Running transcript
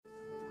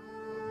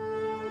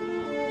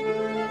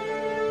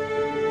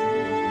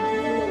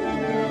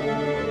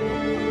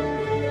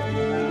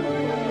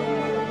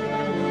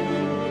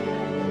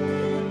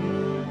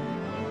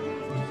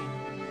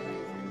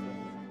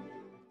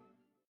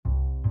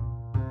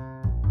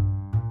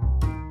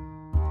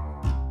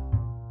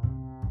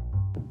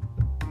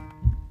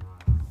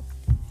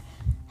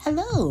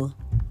Hello.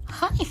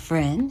 Hi,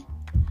 friend.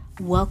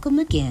 Welcome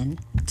again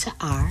to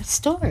our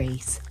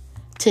stories.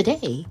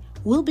 Today,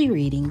 we'll be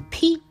reading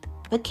Pete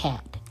the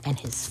Cat and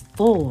his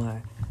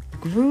 4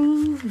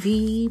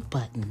 Groovy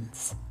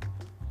buttons.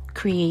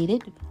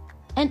 Created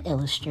and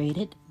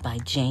illustrated by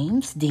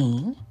James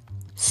Dean.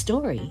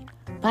 Story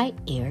by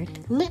Eric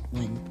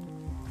Litwin.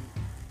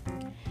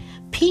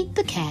 Pete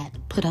the Cat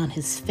put on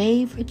his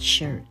favorite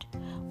shirt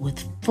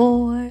with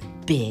 4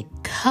 big,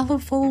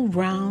 colorful,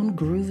 round,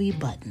 groovy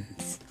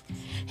buttons.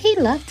 He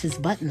loved his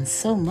buttons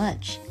so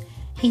much,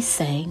 he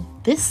sang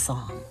this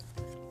song.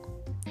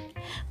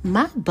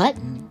 My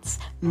buttons,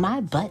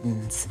 my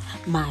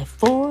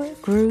 4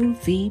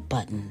 groovy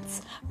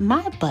buttons.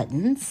 My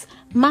buttons,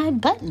 my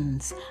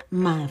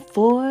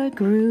 4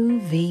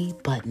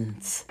 groovy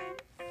buttons.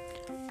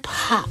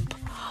 Pop!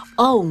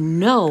 Oh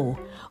no!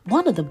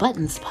 One of the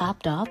buttons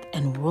popped off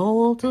and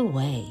rolled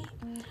away.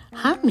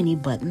 How many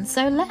buttons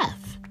are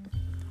left?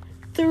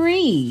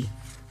 3.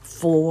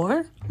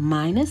 4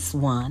 minus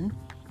 1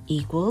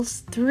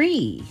 equals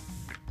 3.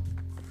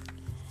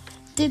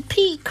 Did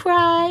Pete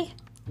cry?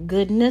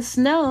 Goodness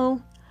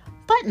no.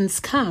 Buttons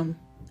come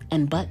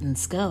and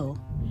buttons go.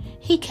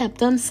 He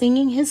kept on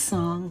singing his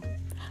song.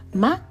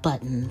 My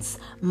buttons,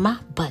 my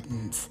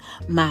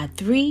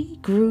 3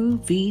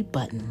 groovy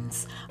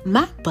buttons.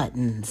 My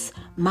buttons,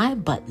 my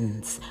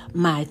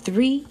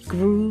 3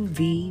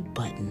 groovy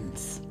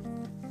buttons.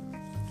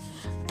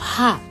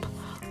 Pop!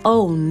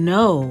 Oh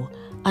no!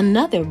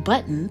 Another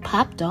button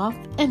popped off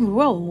and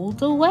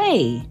rolled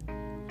away.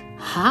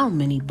 How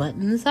many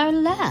buttons are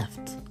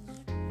left?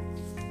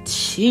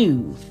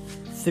 2.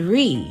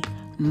 3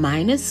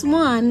 minus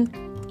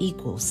 1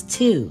 equals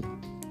 2.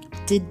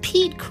 Did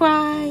Pete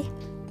cry?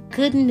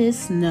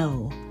 Goodness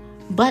no.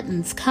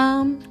 Buttons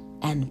come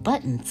and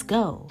buttons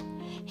go.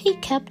 He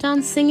kept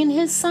on singing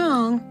his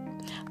song.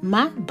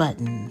 My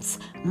buttons,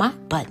 my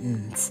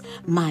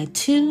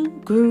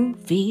 2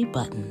 groovy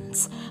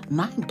buttons.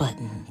 My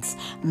buttons,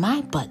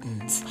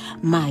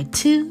 my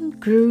 2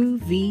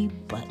 groovy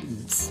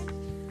buttons.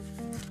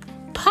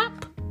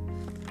 Pop!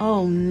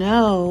 Oh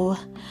no!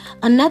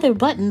 Another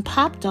button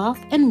popped off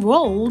and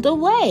rolled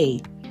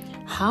away.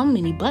 How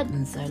many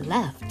buttons are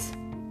left?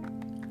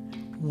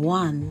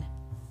 1.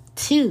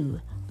 2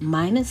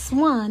 minus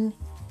 1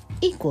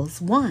 equals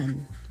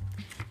 1.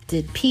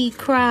 Did Pete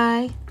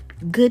cry?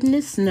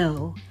 Goodness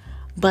no.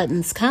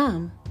 Buttons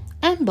come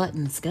and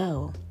buttons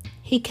go.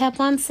 He kept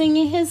on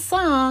singing his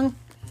song.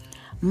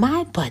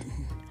 My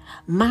button,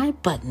 my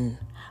 1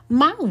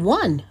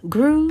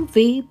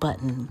 groovy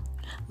button.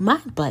 My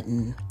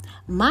button,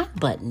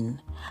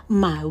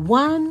 my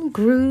 1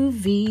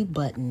 groovy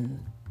button.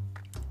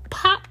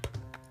 Pop!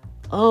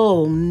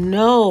 Oh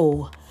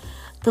no!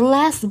 The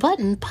last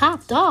button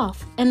popped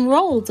off and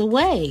rolled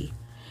away.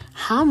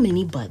 How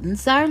many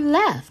buttons are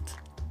left?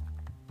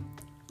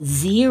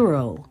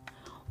 0.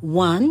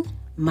 1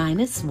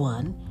 minus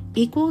 1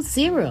 equals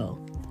 0.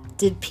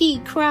 Did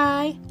Pete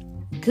cry?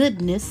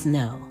 Goodness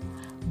no.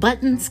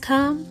 Buttons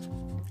come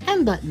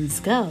and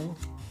buttons go.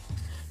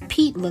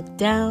 Pete looked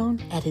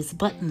down at his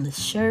buttonless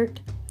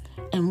shirt,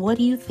 and what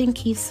do you think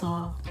he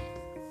saw?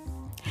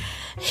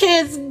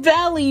 His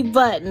belly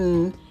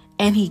button!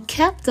 And he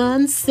kept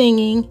on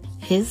singing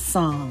his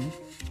song.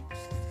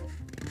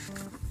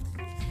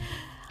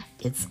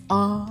 It's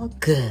all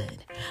good.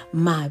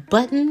 My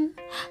button,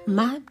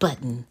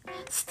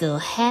 still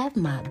have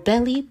my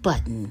belly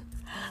button.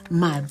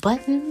 My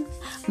button,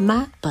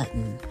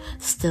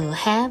 still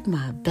have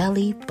my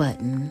belly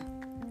button.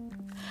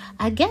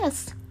 I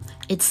guess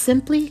it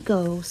simply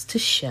goes to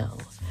show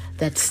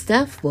that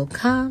stuff will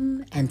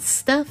come and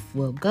stuff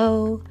will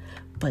go,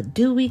 but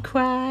do we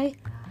cry?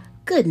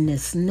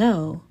 Goodness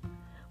no.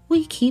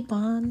 We keep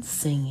on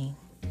singing.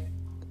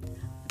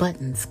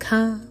 Buttons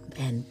come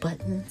and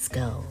buttons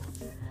go.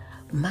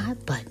 My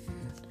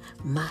button,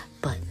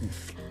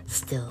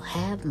 still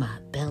have my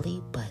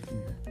belly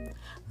button.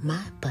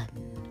 My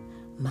button,